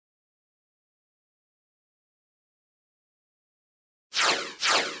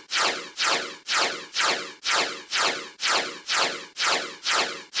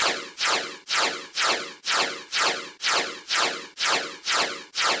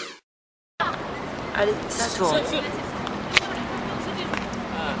Allez, ça tourne.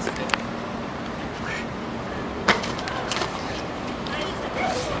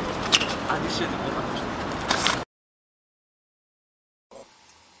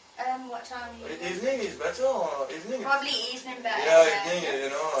 What time are you? Evening is better. Evening. Probably evening better. Yeah, evening. You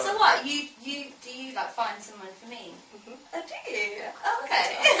know. So what? You do you like find someone for me? Mm-hmm. Oh, do you? Okay.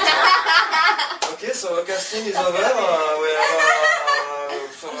 Okay, so the casting is over. We have.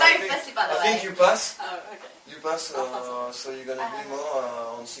 So I'm very fussy, by the way. I think you pass. Oh, okay. You pass. So you're gonna be more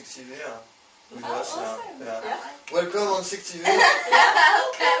on 6 TV with us. Awesome. Yeah. Welcome on 6 TV. Okay.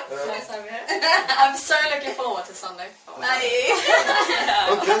 Nice over here. I'm so looking forward to Sunday.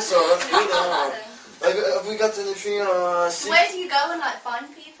 Okay, so that's good. Have we got anything? Where do you go and like find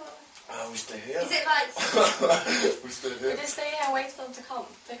people? We stay here. Is it like We stay We here. just stay here and wait for them to come.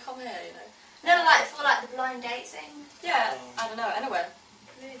 They come here, you know. no like for like the blind date thing? Yeah, I don't know, anywhere.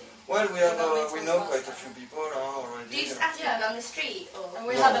 Really? Well, we have we know quite a few people already. Do you just ask people on the street or? And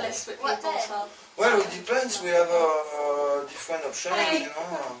we No. have a list with What people day? as well. Well, it depends. We have different options, you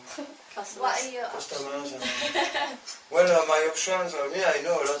know. Customers. What are your Customers. Well, my options. I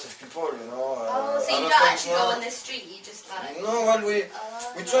know a lot of people, you know. Oh, so I'm you a don't French actually go man. on the street, you just like... No, well,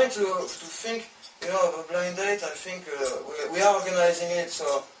 we try to think, you know, of a blind date. I think we are organizing it,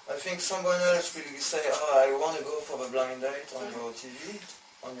 so I think someone else will say, oh, I want to go for the blind date on your TV,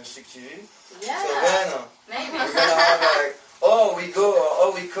 on your sick TV. Yeah. So then Maybe. we're gonna have like,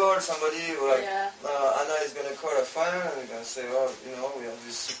 we call somebody like, Anna is gonna call a friend and we're gonna say, oh, you know, we have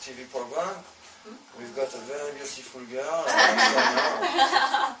this sick TV program. We've got a very beautiful girl.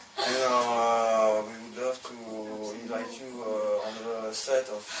 And we would love to invite you on the set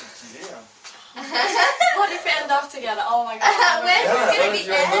of sick TV. What if we end up together? Oh my god. Where's Yeah, it gonna be if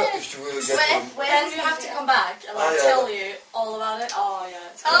you have- aired? if you will get one. Then you have to come back and I'll tell you all about it. Oh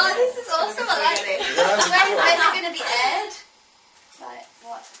yeah. It's Oh, gonna this be- is it's gonna awesome, be I like good. this. Yeah, Where's sure. it gonna be aired? Like,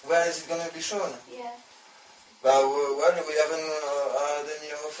 what? Where is it gonna be shown? Yeah. Well, we haven't had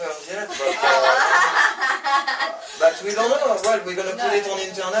any offers yet, but we don't know. Well, we're gonna put it on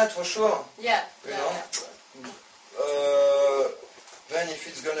internet for sure. Yeah. You know? Then if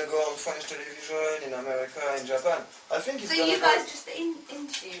it's gonna go on French television in America, in Japan, I think it's So gonna you go. guys just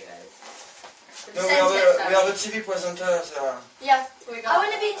interviewers? No, we have a TV presenters. Yeah, we I got.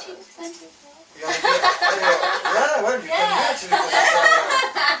 want to be a chief presenter. You wanna be- yeah, well, you can be a TV presenter.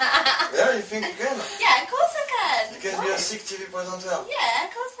 Yeah, you think you can? Yeah, of course I can. You can be a sick TV presenter. Yeah,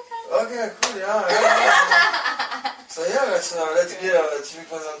 of course I can. Okay, cool, yeah. So yeah, let's be a TV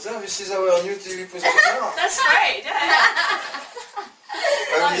presenter. This is our new TV presenter. That's great. Yeah.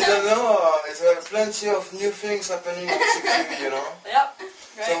 And you don't know, there's plenty of new things happening on sick TV, you know. Yep.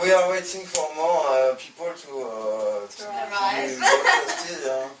 Great. So we are waiting for more people to arrive. be broadcasted,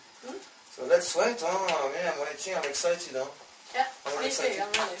 yeah. So let's wait, I'm waiting, I'm excited, Yeah. I'm Me too. excited.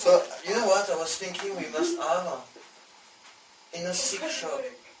 I'm really. So, you know what, I was thinking we must have, in a sick shop,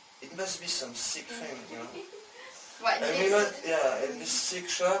 it must be some sick thing, you know. What, And we must, in this sick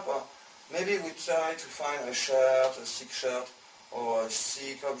shop, or maybe we try to find a shirt, a sick shirt, or a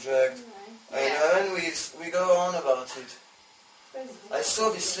sick object, and then we go on about it. I saw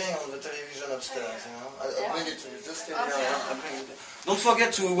this thing on the television upstairs, you know. I'll bring it to you, just stay there, I'll bring it. Don't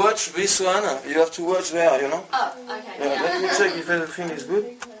forget to watch this one, you have to watch there, you know. Oh, okay. Yeah, let me check if everything is good.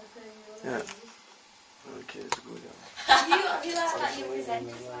 Yeah. Okay, it's good. Yeah. You are like you present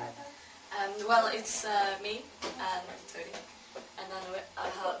Well, it's me and Tony, and then I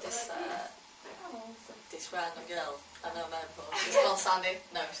have this random girl. I've never met before. She's called Sandy.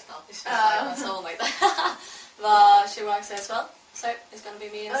 No, she's not. She's like my soulmate. But she works there as well. So it's going to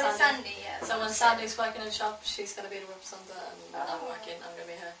be me and Sandy. Sandy, yeah. So when Sandy's working in the shop, she's going to be the representative, and I'm working. I'm going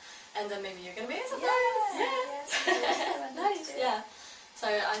to be her. And then maybe you're going to be sometimes. Yeah. Nice. Yeah. So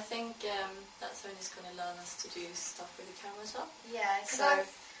I think that's when he's going to learn us to do stuff with the camera as well. Yeah. So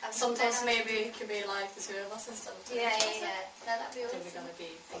sometimes maybe it could be like the two of us instead of Tony. Yeah. No, that'd be Then awesome. we're going to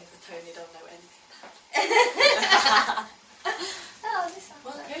be things that Tony don't know anything about. Oh, this sounds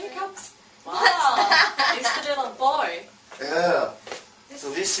Well, like here he fun. comes. Wow. It's the little boy. Yeah. So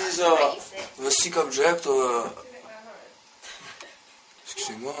this is Basic. the sick object.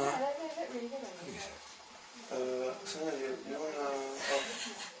 Excusez-moi.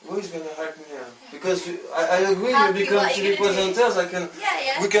 Who is going to help me? Because I agree, Help you you, become what are you TV gonna do? presenters.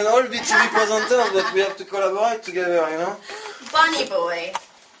 Yeah. We can all be TV presenters, but we have to collaborate together, you know. Bunny Boy.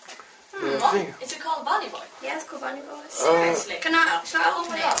 What? Is it called Bunny Boy? Yeah, it's called Bunny Boy. Seriously? Shall I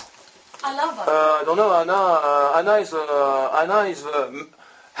open it? I love Bunny. I don't know. Anna is the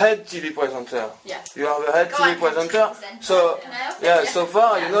head TV presenter. Yeah. You are the head Go TV on, presenter. presenter. So No? yeah, so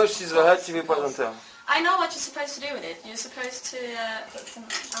far you Yeah. know she's the head TV presenter. I know what you're supposed to do with it. You're supposed to. Put some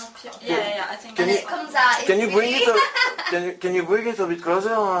Yeah. I think. Can and you- it comes out. Can you it's bring it? really- Can you bring it a bit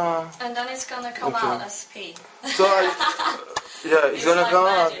closer? And then it's gonna come Okay. out as pee. So yeah, it's gonna like come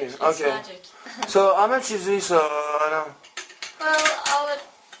out. magic. It's Okay. magic. So how much is this? Anna? Well, I would.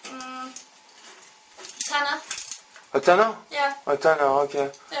 Tanner. A tenner? Yeah. A tenner. Okay.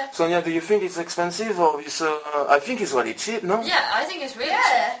 Yeah. Sonia, do you think it's expensive or is? I think it's really cheap. No? Yeah, I think it's really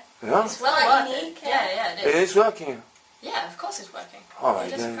Yeah. Yeah. It's well Quite worth it. unique, Yeah, it It is. is working. Yeah, of course it's working. Oh my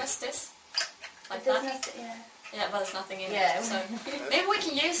You just God. press this. Like It does that. nothing, yeah. Yeah, but there's nothing in Yeah. it. So maybe we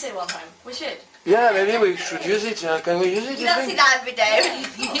can use it one time. We should. Yeah, maybe we should use it. Yeah. Can we use it? You You don't see think? that every day.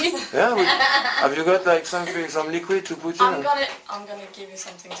 Yeah. Have you got like something, some liquid to put in? I'm gonna give you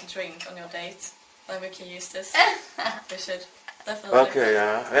something to drink on your date. Then we can use this. We should. Definitely. Okay,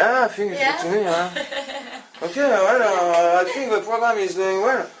 yeah, I think it's good to me, yeah. Okay, well, I think the program is going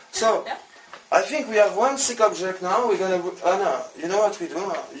well. So, Yeah. I think we have one sick object now. We're gonna, Anna, you know what we do?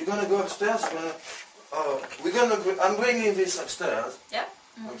 You're gonna go upstairs. I'm bringing this upstairs. Yeah.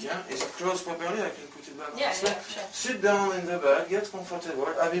 Okay, is it closed properly? I can put it back. Yeah, upstairs. sure. Sit down in the bed, get comfortable.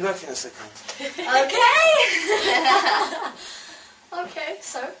 I'll be back in a second. Okay. Okay,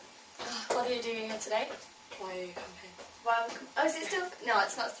 so what are you doing here today? Why are you coming here? Oh, is it still? No,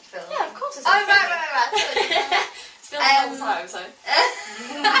 it's not still filming. Yeah, of course it's Oh, not right. It's filming all the time, so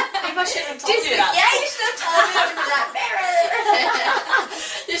maybe I shouldn't have told you that. Yeah, you should have told me. I'd be like,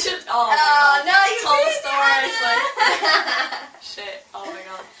 You should. Oh, my oh God. no, you Told the did story. it, It's Anna. like shit. Oh my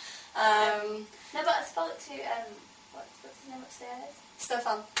God. No, but I spoke to what's his name upstairs?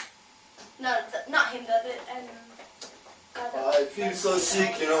 Stefan. No, not him. The other guy that- I feel so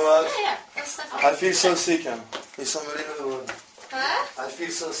sick, you know what? Yeah, that's Stefan. I feel so sick. It's unbelievable. Huh? I feel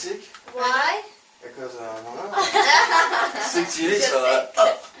so sick Why? because I don't know. Sick TV, so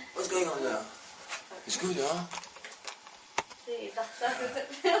what's going on there? It's good, huh? See, that's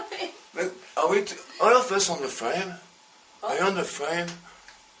filming. But are we all of us on the frame? Are you on the frame?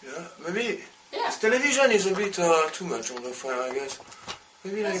 Yeah, maybe Yeah. television is a bit too much on the frame, I guess.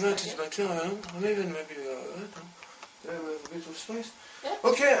 Maybe like that is better, or maybe there we have a bit of space. Yeah.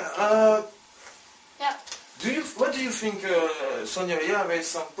 Okay. Yeah. What do you think, Sonia? Yeah, there is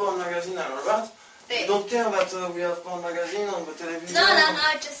some porn magazine and all that. You don't care that we have porn magazine on the television? No.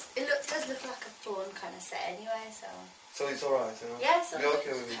 Just it does look like a porn kind of set anyway. So So it's alright, you know? yeah, so You're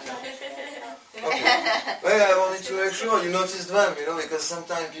okay with it, yeah? Okay. Well, I wanted to make sure you noticed them, you know, because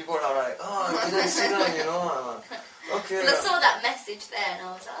sometimes people are like, oh, I didn't see them, you know? I'm like, okay. I saw that message there, and I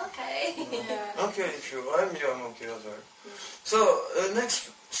was like, okay. Yeah. Okay, if you are me, I'm okay as well. So, next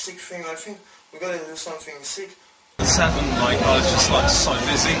sick thing, I think we're going to do something sick. At 7, like, I was just like so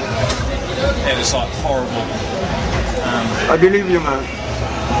busy. It was like horrible. I believe you, man.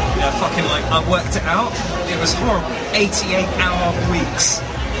 Yeah, fucking like I worked it out. It was horrible. 88-hour weeks.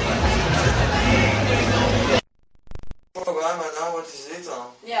 Program, and now what is it?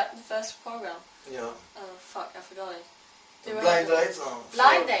 Yeah, the first program. Yeah. Oh fuck, I forgot it. Blind date?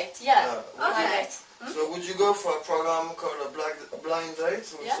 Blind date, yeah. Yeah. Blind Okay. date. So would you go for a program called a blind date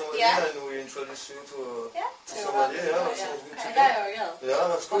with Yeah. somebody Yeah. and we introduce you to Yeah. somebody? Yeah, that sounds good to A me. guy or a girl. Yeah,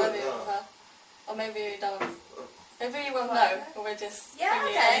 that's good. Whatever you Yeah. prefer. Or maybe you don't. Maybe you won't know. Or we're just Yeah,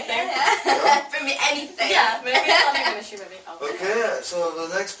 bring you okay. anything. Yeah. Bring me anything. Yeah, maybe it's not even a shoe movie. Oh. Okay, so the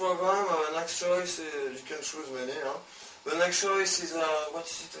next program, next choice, you can choose many. The next choice is, what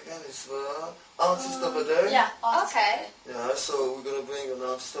is it again? It's the Artist of the Day. Yeah. Okay. Yeah, so we're going to bring an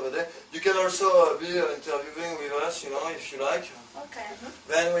Artist of the Day. You can also be interviewing with us, you know, if you like. Okay.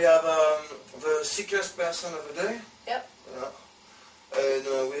 Then we have the sickest person of the day. Yep. Yeah. And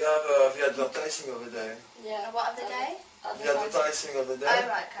we have the advertising of the day. Yeah. What of the day? The advertising of the day. Oh,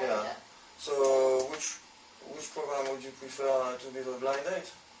 right, okay. Yeah. So which program would you prefer to be the blind date?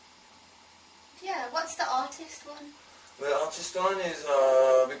 Yeah. What's the artist one? The artist one is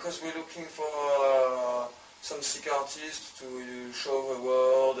because we're looking for some sick artists to show the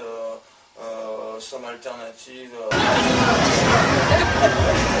world some alternative.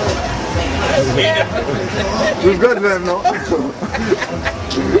 We've got them, no?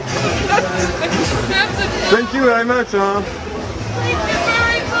 Thank you very much.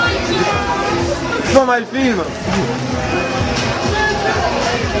 For my film.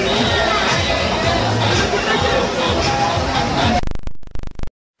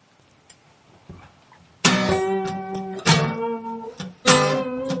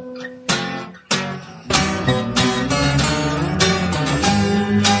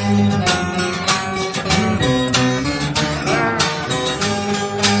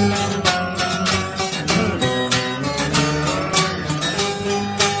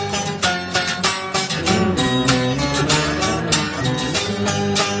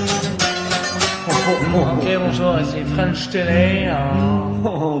 bonjour, c'est French Télé.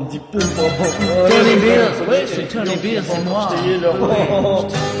 On dit pas. Tony Beers, oui, c'est Tony Beers, c'est moi. Je t'ai là. Oh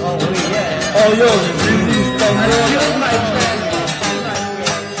oui, yeah. Oh yo, j'ai dit Excuse my friend.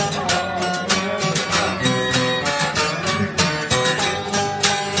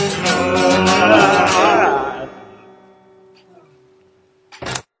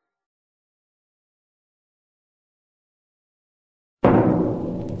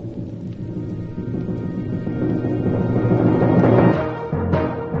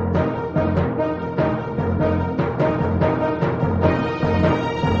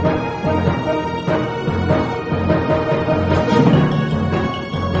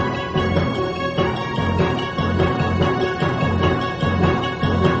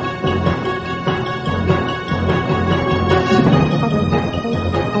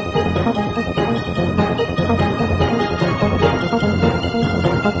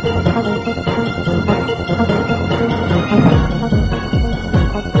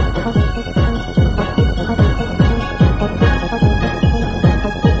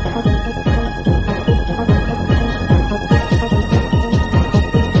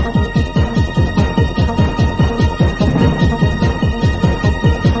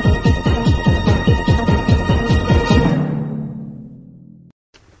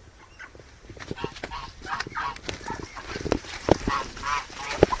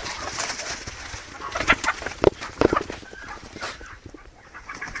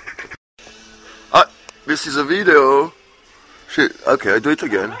 This is a video. Shit. Okay, I do it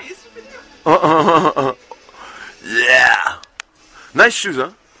again. Yeah. Nice shoes,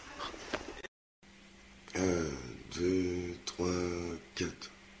 huh?